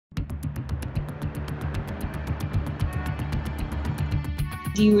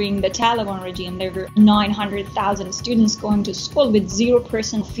During the Taliban regime, there were 900,000 students going to school with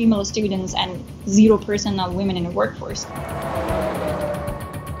 0% female students and 0% of women in the workforce.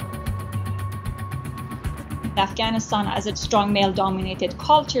 Afghanistan has a strong male-dominated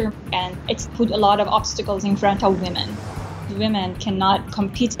culture, and it's put a lot of obstacles in front of women. Women cannot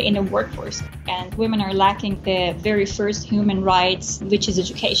compete in the workforce, and women are lacking the very first human rights, which is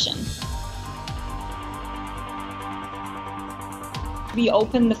education. We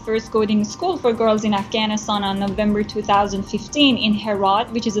opened the first coding school for girls in Afghanistan on November 2015 in Herat,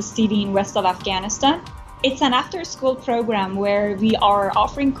 which is a city in west of Afghanistan. It's an after-school program where we are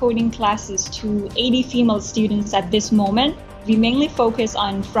offering coding classes to 80 female students at this moment. We mainly focus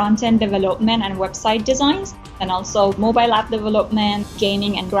on front-end development and website designs, and also mobile app development,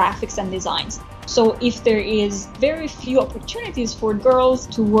 gaming, and graphics and designs. So if there is very few opportunities for girls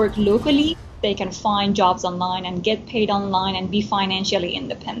to work locally, they can find jobs online and get paid online and be financially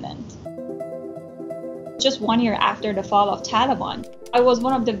independent. Just 1 year after the fall of Taliban, I was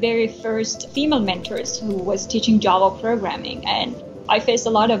one of the very first female mentors who was teaching Java programming, and I faced a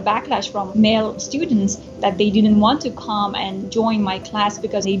lot of backlash from male students that they didn't want to come and join my class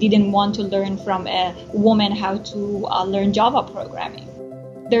because they didn't want to learn from a woman how to learn Java programming.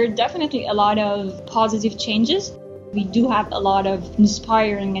 There are definitely a lot of positive changes. We do have a lot of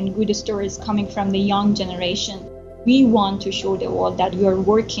inspiring and good stories coming from the young generation. We want to show the world that we are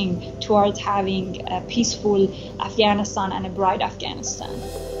working towards having a peaceful Afghanistan and a bright Afghanistan.